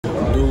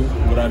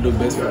I do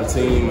best for the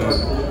team.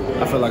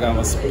 And I feel like I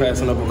was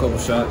passing up a couple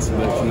shots,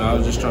 but, you know, I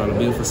was just trying to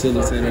be a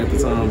facilitator at the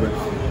time. But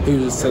he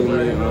was just telling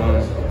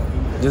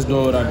me, just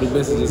doing what I do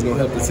best is just going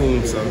to help the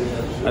team. So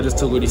I just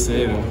took what he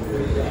said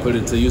and put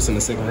it to use in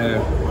the second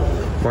half.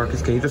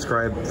 Marcus, can you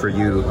describe for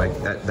you like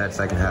that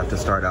second half to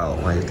start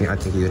out? Like I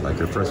think you had like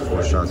your first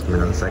 4 shots coming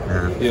out in the second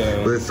half.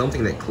 Yeah. Was it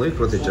something that clicked?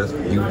 Was it just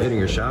you hitting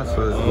your shots?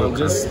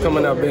 Just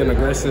coming out being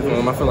aggressive.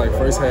 I feel like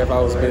first half I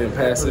was being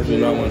passive. You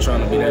know, I wasn't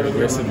trying to be that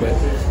aggressive, but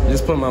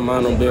just putting my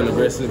mind on being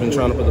aggressive and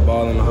trying to put the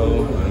ball in the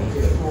hole.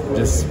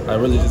 And I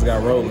really just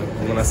got rolling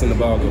when I seen the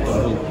ball go through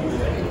the hoop.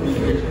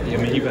 I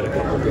mean, you've had a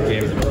couple of good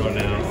games in a row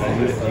now.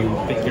 You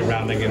think you're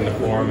rounding into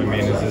form? I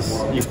mean, is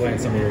this you playing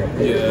some of your?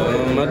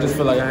 Yeah, I just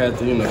feel like I had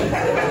to, you know,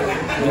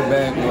 get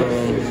back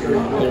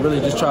and really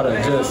just try to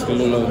adjust.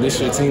 Because, you know, this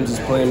year teams is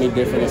playing me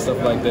different and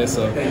stuff like that.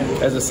 So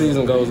as the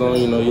season goes on,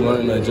 you know, you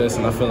learn to adjust,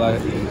 and I feel like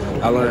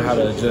I learned how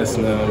to adjust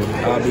now.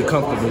 I'll be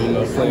comfortable, you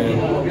know, playing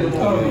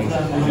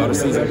while the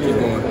season keep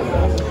going.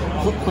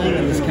 What playing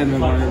in this kind of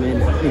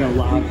environment, you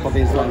know,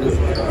 obviously a lot of this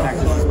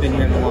practice has been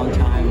here in a long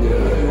time.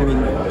 I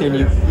mean,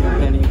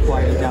 then you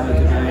quiet down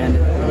at the very end.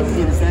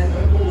 Is that,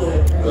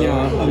 you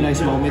know, a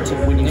nice moment to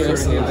when you start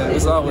that?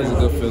 It's always a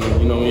good feeling,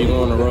 you know, when you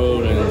go on the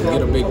road and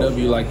get a big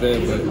W like that.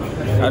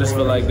 But I just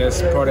feel like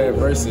that's part of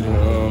adversity.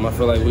 I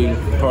feel like we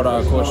part of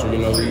our culture, you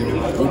know,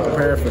 we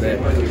prepare for that.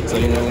 So,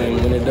 you know,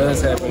 when it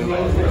does happen,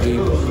 we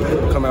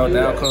come out with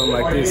the outcome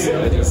like this.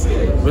 I just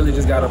really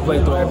just got to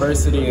play through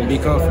adversity and be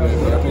confident.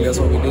 And I think that's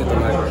what we did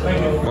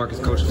tonight. Marcus,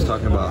 coach was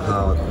talking about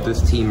how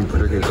this team in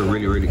particular is a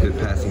really, really good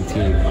passing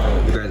team.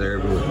 You guys are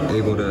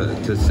able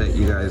to set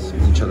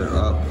each other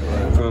up.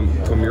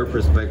 From your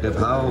perspective,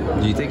 how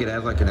do you think it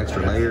adds like an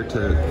extra layer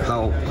to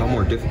how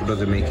more difficult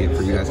does it make it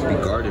for you guys to be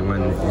guarded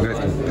when you guys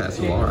can pass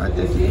the ball? I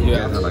think you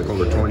guys have like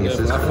over 20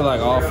 assists. I feel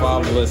like all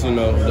 5 of us, you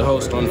know, the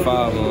whole starting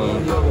 5,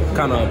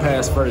 kind of a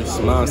pass first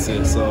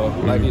mindset. So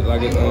like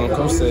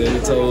Coach said, he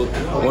told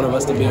one of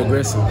us to be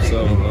aggressive.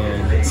 So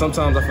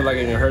sometimes I feel like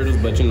it can hurt us,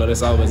 but you know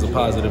that's always a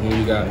positive when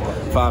you got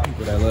 5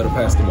 people that love to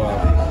pass the ball.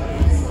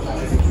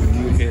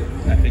 You hit,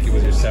 I think it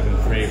was your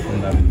 7th three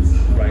from the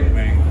right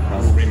wing.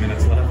 3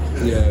 minutes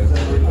left. Yeah.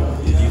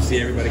 Did you see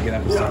everybody get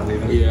up and start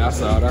leaving? Yeah, I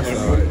saw it.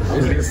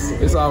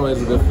 It's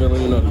always a good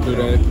feeling, you know, to do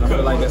that. I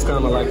feel like that's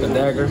kind of like a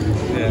dagger.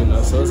 Yeah. You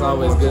know, so it's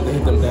always good to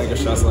hit them dagger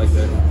shots like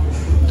that.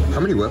 How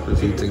many weapons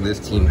do you think this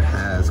team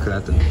has? Because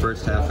at the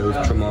first half it was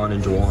Tremont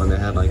and Juwan. They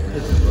had like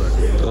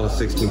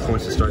 16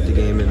 points to start the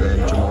game, and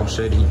then Jamal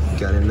Shed, he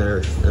got in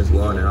there as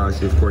well, and then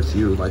obviously of course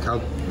you. Like,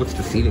 what's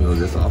the seeding of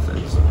this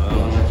offense?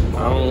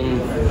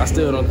 I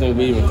still don't think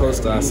we're even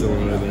close to our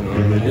ceiling really.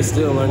 We're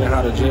still learning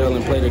how to gel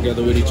and play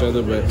together with each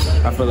other, but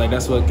I feel like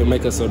that's what can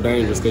make us so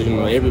dangerous, because you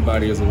know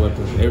everybody is a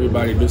weapon.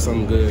 Everybody do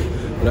something good.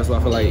 And that's why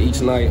I feel like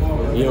each night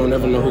you don't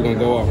never know who's gonna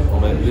go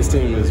off. But this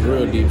team is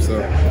real deep,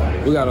 so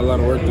we got a lot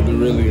of work to do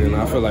really, and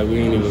I feel like we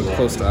ain't even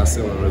close to our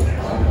ceiling really.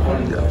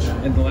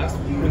 And the last,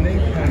 when they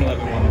had an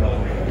 11-1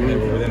 run, they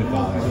were within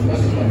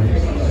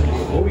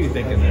 5. What were you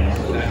thinking there?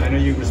 I know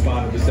you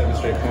responded with 7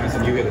 straight points,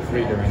 and you hit a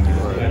 3 during the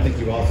game. I think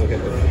you also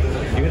hit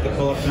the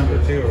pull-up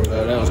number too, or was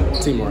that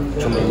was teamwork.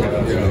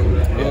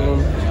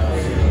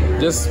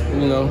 Just,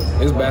 you know,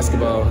 it's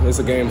basketball. It's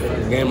a game of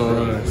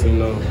runs. You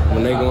know,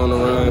 when they go on the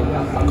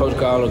run, coach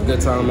called a good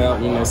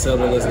timeout. You know,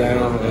 settle us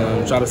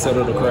down, try to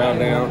settle the crowd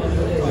down.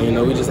 And, you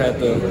know, we just have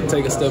to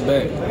take a step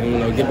back and, you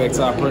know, get back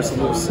to our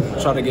principles,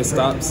 try to get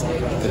stops,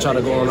 and try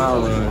to go on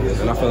our run.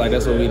 And I feel like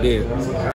that's what we did.